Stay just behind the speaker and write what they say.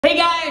Hey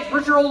guys,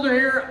 Richard Holder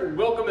here.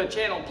 Welcome to the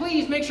channel.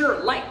 Please make sure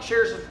to like,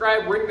 share,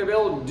 subscribe, ring the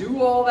bell,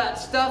 do all that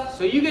stuff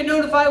so you get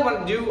notified when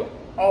I do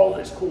all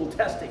this cool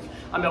testing.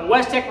 I'm at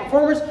West Tech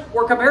Performance.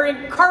 We're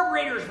comparing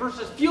carburetors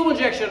versus fuel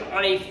injection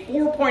on a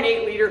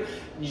 4.8 liter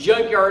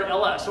Junkyard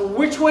LS. So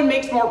which one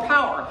makes more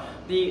power?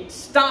 The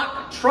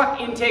stock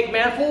truck intake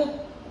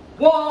manifold,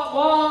 wah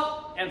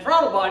wah, and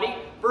throttle body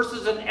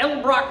versus an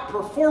EDELBROCK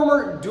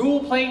Performer dual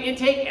plane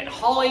intake and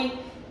HOLLEY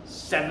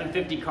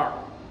 750 carb.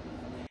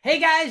 Hey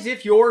guys,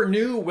 if you're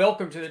new,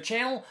 welcome to the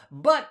channel.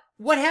 But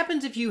what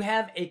happens if you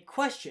have a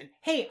question?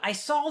 Hey, I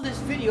saw this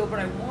video,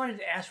 but I wanted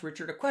to ask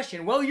Richard a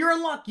question. Well, you're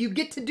in luck. You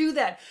get to do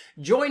that.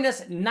 Join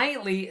us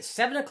nightly,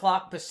 7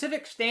 o'clock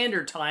Pacific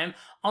Standard Time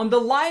on the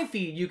live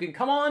feed. You can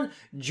come on,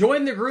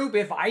 join the group.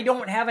 If I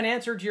don't have an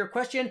answer to your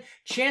question,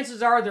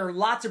 chances are there are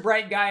lots of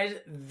bright guys.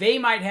 They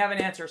might have an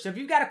answer. So if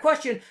you've got a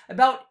question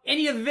about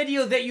any of the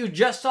video that you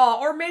just saw,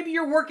 or maybe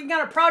you're working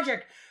on a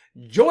project,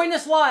 join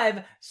us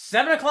live,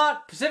 7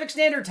 o'clock Pacific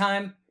Standard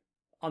Time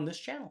on this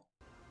channel.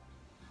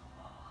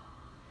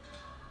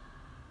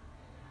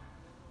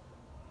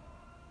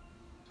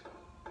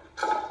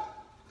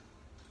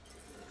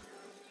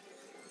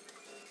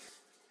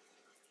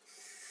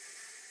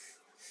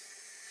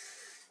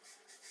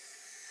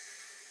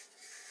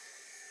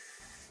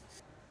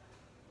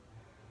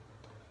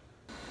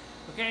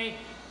 Okay,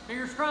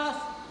 fingers crossed,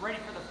 ready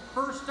for the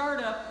first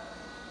startup.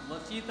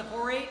 Let's see if the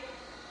 4.8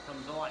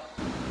 comes to life.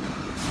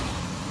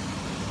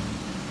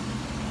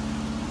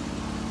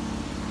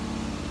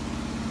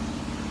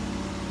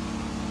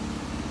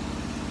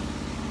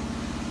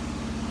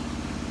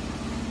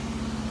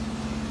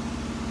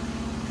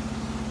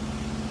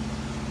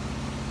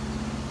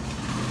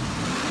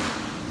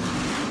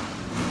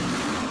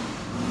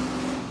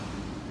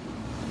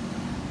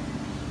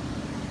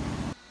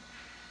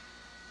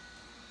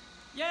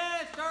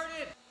 Yeah, it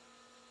started!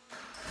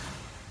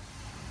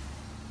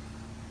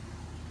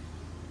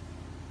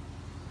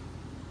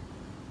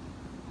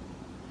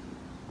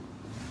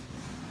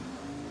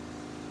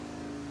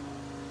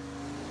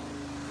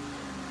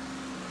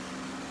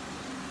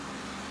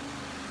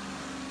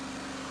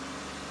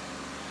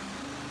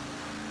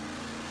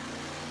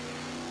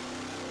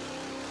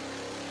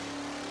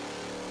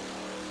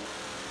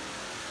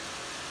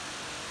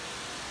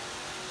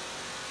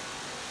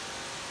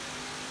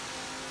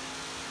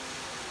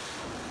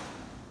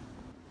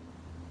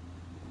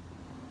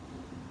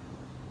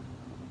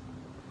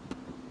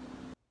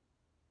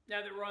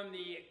 Now that we're on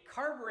the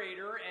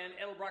carburetor and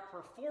EDELBROCK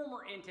Performer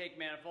intake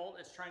manifold,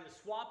 it's trying to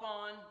swap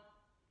on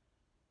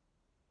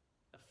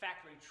the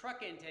factory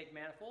truck intake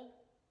manifold.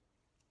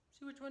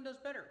 See which one does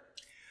better.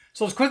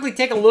 So let's quickly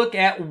take a look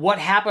at what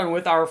happened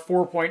with our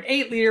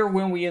 4.8 liter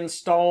when we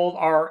installed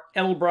our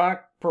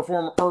EDELBROCK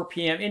Performer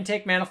RPM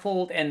intake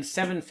manifold and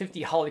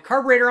 750 HOLLEY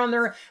carburetor on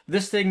there.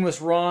 This thing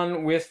was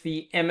run with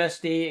the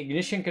MSD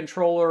ignition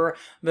controller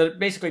that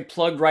basically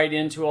plugged right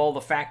into all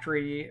the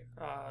factory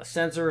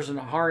sensors and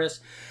the harness.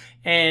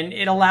 And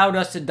it allowed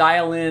us to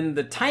dial in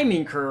the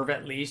timing curve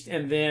at least.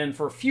 And then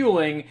for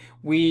fueling,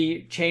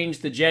 we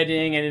changed the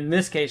jetting. And in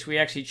this case, we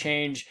actually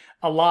changed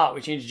a lot.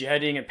 We changed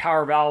jetting and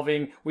power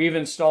valving. We've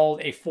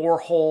installed a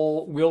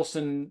 4-hole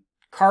Wilson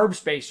CARB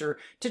spacer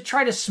to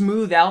try to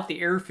smooth out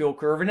the air fuel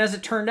curve. And as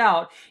it turned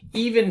out,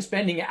 even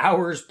spending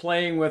hours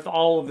playing with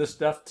all of this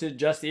stuff to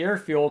adjust the air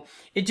fuel,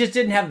 it just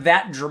didn't have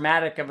that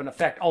dramatic of an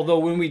effect. Although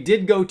when we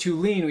did go too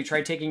lean, we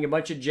tried taking a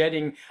bunch of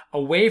jetting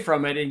away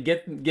from it and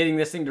getting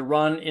this thing to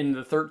run in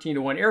the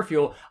 13-to-1 air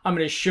fuel. I'm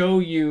going to show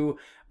you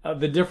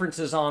the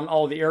differences on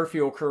all the air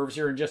fuel curves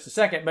here in just a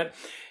second. But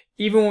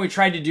even when we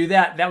tried to do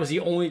that, that was the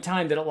only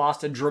time that it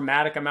lost a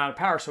dramatic amount of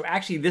power. So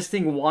actually this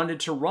thing wanted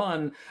to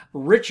run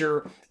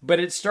richer, but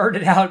it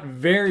started out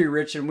very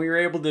rich and we were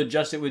able to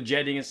adjust it with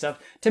jetting and stuff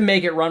to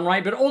make it run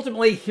right. But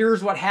ultimately,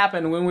 here's what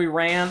happened when we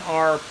ran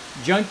our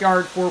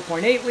Junkyard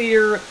 4.8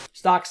 liter,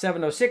 stock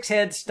 706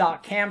 head,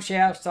 stock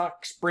camshaft,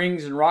 stock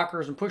springs and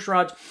rockers and push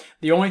rods.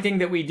 The only thing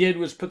that we did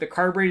was put the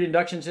carbureted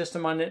induction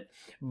system on it.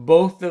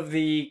 Both of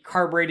the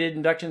carbureted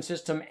induction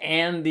system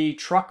and the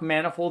truck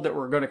manifold that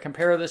we're going to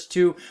compare this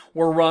to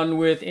were run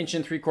with 1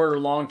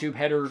 3/4 long tube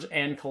headers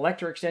and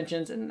collector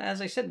extensions. And as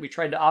I said, we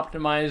tried to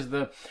optimize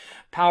the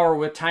power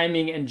with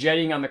timing and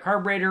jetting on the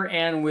carburetor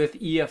and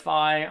with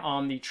EFI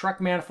on the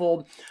truck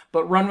manifold.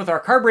 But run with our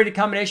carbureted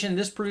combination,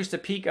 this produced a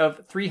peak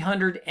of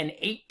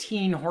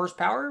 318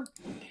 horsepower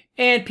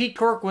and peak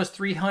torque was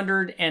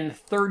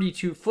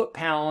 332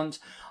 foot-pounds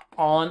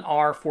on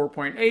our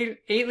 4.8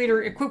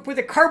 liter equipped with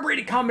a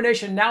carbureted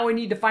combination. Now we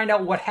need to find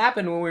out what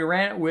happened when we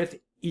ran it with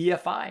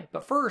EFI.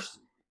 But first,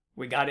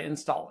 we got to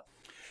install it.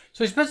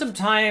 So we spent some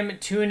time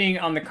tuning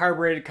on the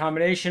carbureted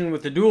combination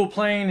with the dual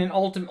plane, and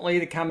ultimately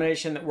the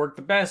combination that worked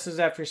the best is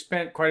after we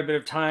spent quite a bit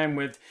of time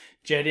with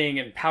jetting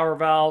and power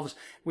valves.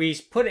 We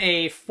put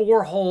a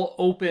 4-hole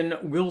open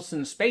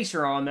Wilson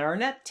spacer on there,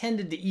 and that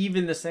tended to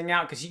even this thing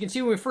out, because you can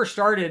see when we first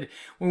started,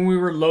 when we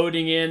were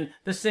loading in,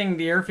 this thing,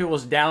 the air fuel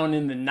was down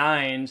in the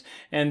 9s,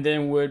 and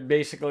then would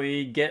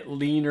basically get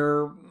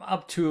leaner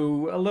up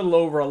to a little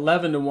over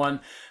 11 to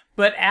 1.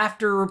 But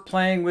after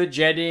playing with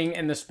jetting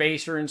and the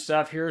spacer and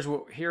stuff,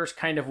 here's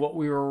kind of what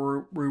we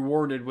were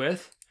rewarded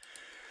with.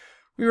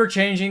 We were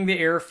changing the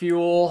air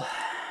fuel.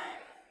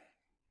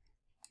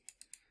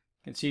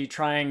 You can see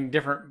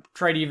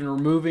tried even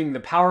removing the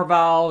power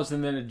valves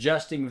and then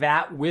adjusting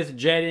that with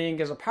jetting,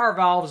 because a power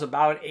valve is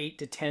about 8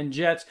 to 10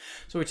 jets.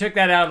 So we took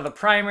that out of the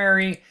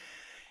primary.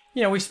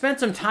 You know, we spent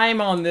some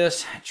time on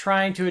this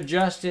trying to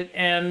adjust it,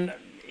 and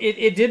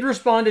it did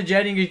respond to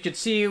jetting. You could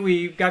see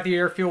we got the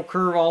air fuel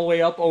curve all the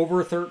way up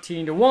over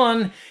 13 to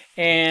 1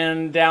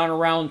 and down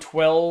around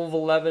 12,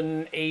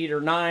 11, 8,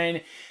 or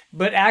 9.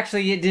 But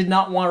actually, it did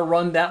not want to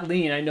run that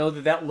lean. I know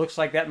that looks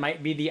like that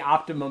might be the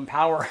optimum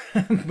power,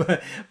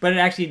 but it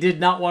actually did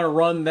not want to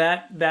run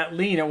that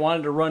lean. It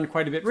wanted to run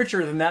quite a bit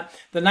richer than that.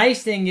 The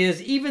nice thing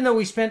is, even though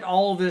we spent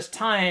all of this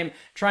time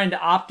trying to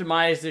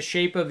optimize the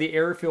shape of the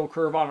air fuel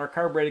curve on our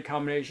carbureted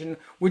combination,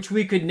 which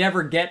we could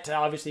never get to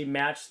obviously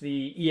match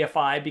the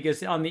EFI,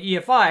 because on the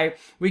EFI,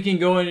 we can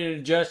go in and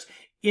adjust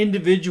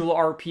individual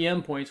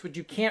RPM points, which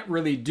you can't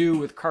really do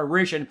with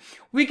carburation.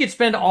 We could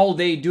spend all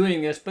day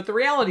doing this, but the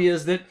reality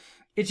is that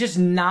it's just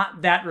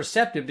not that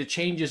receptive to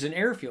changes in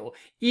air fuel.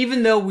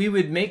 Even though we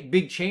would make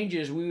big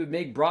changes, we would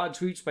make broad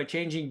sweeps by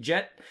changing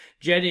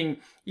jetting,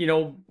 you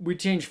know, we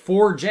change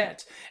 4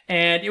 jets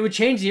and it would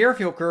change the air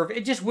fuel curve.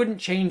 It just wouldn't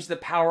change the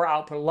power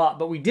output a lot.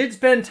 But we did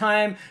spend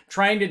time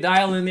trying to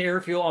dial in the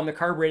air fuel on the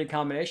carbureted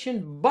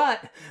combination,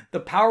 but the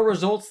power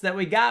results that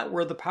we got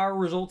were the power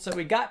results that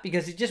we got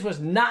because it just was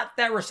not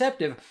that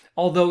receptive,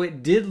 although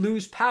it did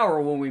lose power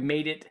when we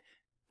made it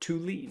too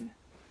lean.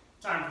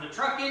 Time for the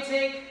truck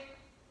intake.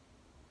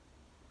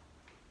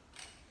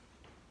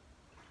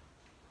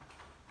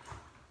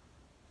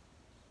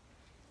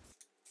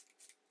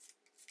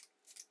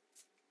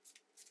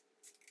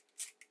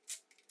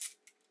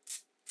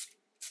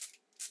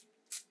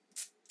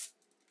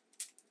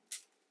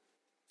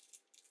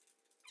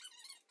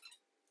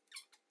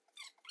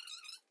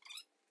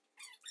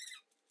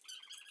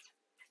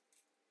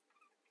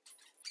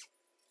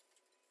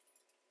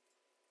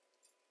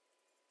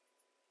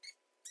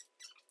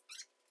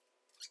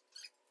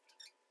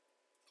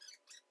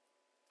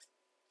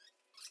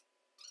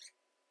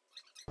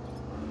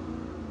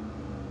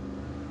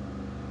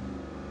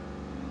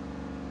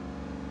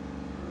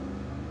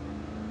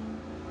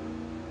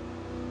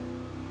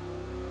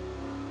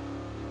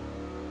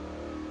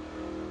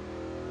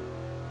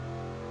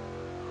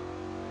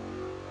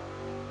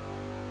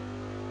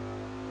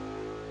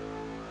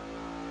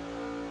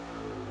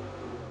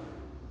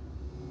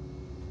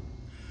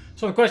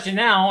 So the question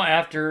now,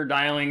 after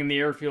dialing in the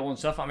air fuel and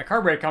stuff on the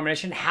carbureted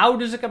combination, how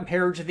does it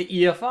compare to the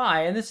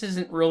EFI? And this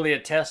isn't really a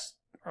test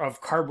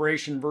of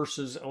carburation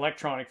versus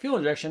electronic fuel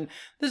injection.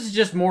 This is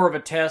just more of a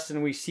test,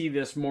 and we see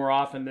this more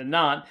often than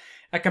not,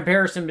 a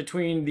comparison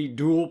between the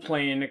dual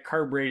plane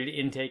carbureted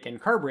intake and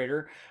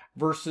carburetor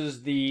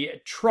versus the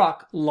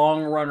truck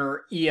long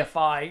runner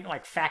EFI,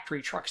 like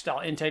factory truck style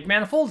intake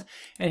manifold.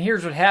 And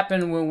here's what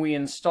happened when we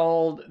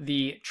installed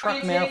the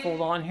truck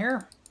manifold on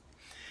here.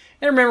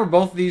 And remember,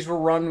 both of these were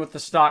run with the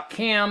stock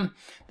cam.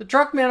 The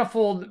truck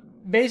manifold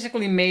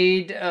basically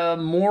made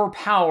more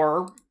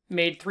power,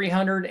 made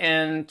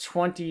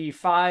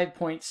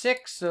 325.6,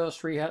 so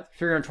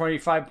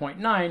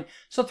 325.9,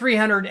 so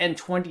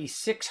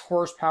 326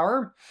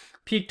 horsepower.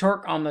 Peak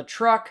torque on the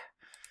truck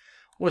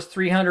was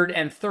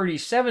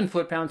 337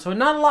 foot-pounds, so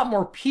not a lot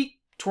more peak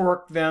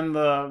torque than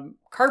the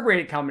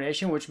carbureted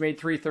combination, which made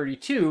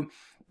 332.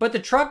 But the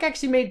truck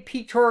actually made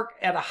peak torque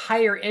at a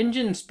higher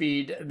engine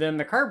speed than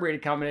the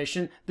carbureted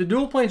combination. The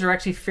dual planes are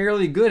actually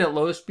fairly good at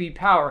low speed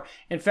power.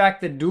 In fact,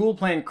 the dual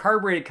plane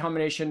carbureted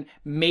combination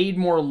made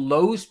more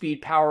low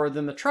speed power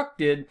than the truck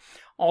did,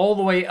 all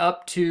the way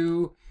up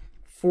to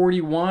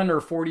 41 or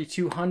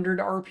 4200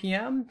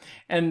 RPM.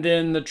 And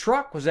then the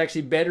truck was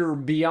actually better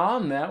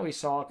beyond that. We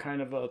saw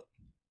kind of a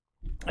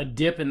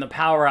dip in the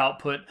power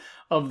output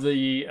of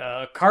the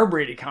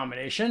carbureted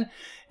combination,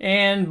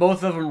 and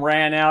both of them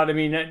ran out. I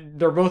mean,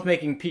 they're both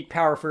making peak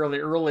power fairly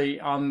early.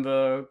 On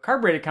the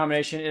carbureted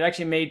combination, it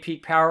actually made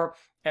peak power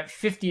at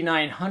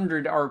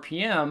 5900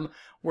 RPM,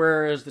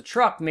 whereas the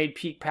truck made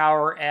peak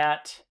power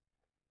at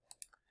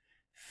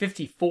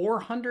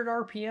 5400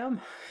 RPM.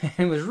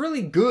 It was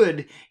really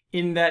good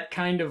in that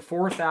kind of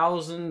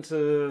 4000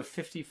 to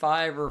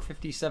 55 or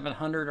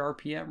 5700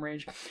 RPM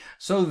range.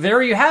 So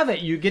there you have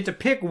it. You get to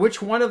pick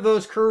which one of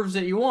those curves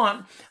that you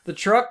want. The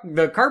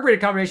carbureted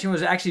combination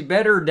was actually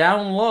better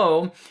down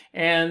low,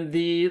 and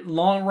the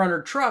long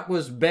runner truck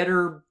was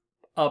better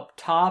up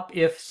top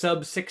if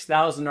sub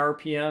 6000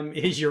 RPM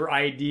is your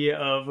idea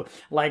of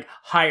like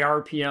high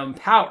RPM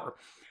power.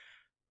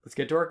 Let's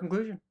get to our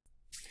conclusion.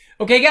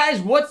 Okay guys,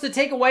 what's the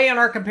takeaway on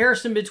our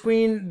comparison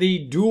between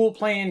the dual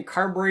plane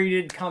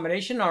carbureted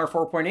combination, our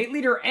 4.8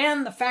 liter,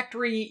 and the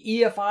factory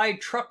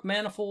EFI truck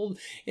manifold?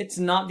 It's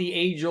not the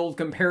age-old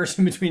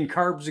comparison between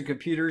carbs and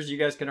computers. You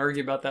guys can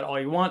argue about that all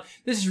you want.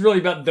 This is really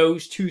about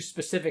those two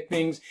specific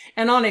things,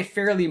 and on a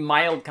fairly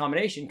mild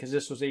combination, because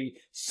this was a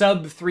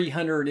sub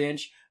 300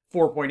 inch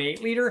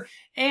 4.8 liter,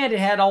 and it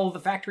had all of the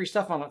factory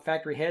stuff on it,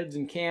 factory heads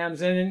and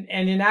cams, and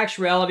in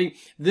actuality,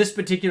 this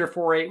particular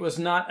 4.8 was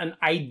not an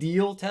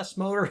ideal test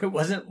motor. It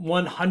wasn't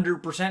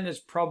 100%, it's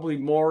probably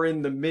more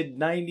in the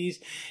mid-90s.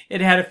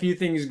 It had a few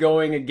things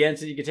going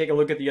against it. You can take a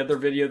look at the other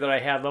video that I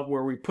have up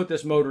where we put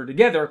this motor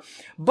together,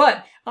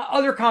 but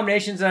other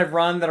combinations that I've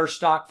run that are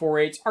stock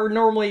 4.8s are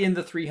normally in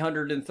the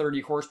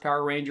 330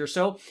 horsepower range or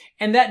so,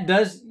 and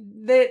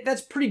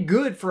that's pretty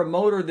good for a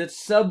motor that's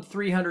sub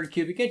 300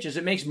 cubic inches.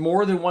 It makes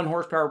more than 1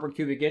 horsepower per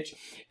cubic inch.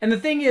 And the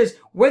thing is,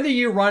 whether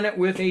you run it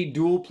with a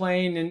dual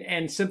plane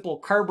and simple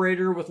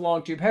carburetor with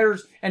long tube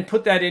headers and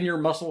put that in your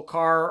muscle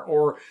car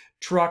or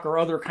truck or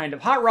other kind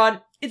of hot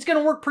rod, it's going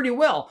to work pretty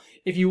well.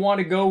 If you want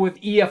to go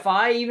with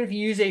EFI, even if you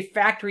use a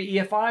factory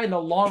EFI in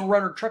the long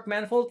runner truck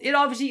manifold, it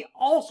obviously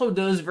also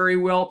does very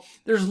well.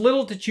 There's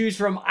little to choose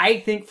from, I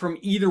think, from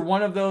either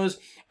one of those.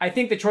 I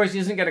think the choice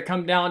isn't going to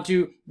come down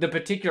to the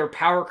particular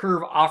power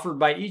curve offered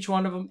by each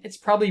one of them. It's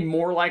probably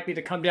more likely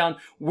to come down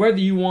whether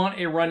you want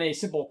to run a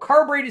simple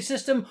carbureted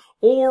system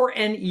or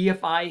an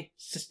EFI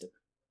system.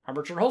 I'm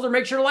Richard Holzer.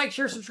 Make sure to like,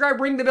 share,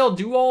 subscribe, ring the bell,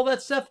 do all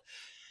that stuff.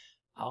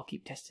 I'll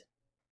keep testing.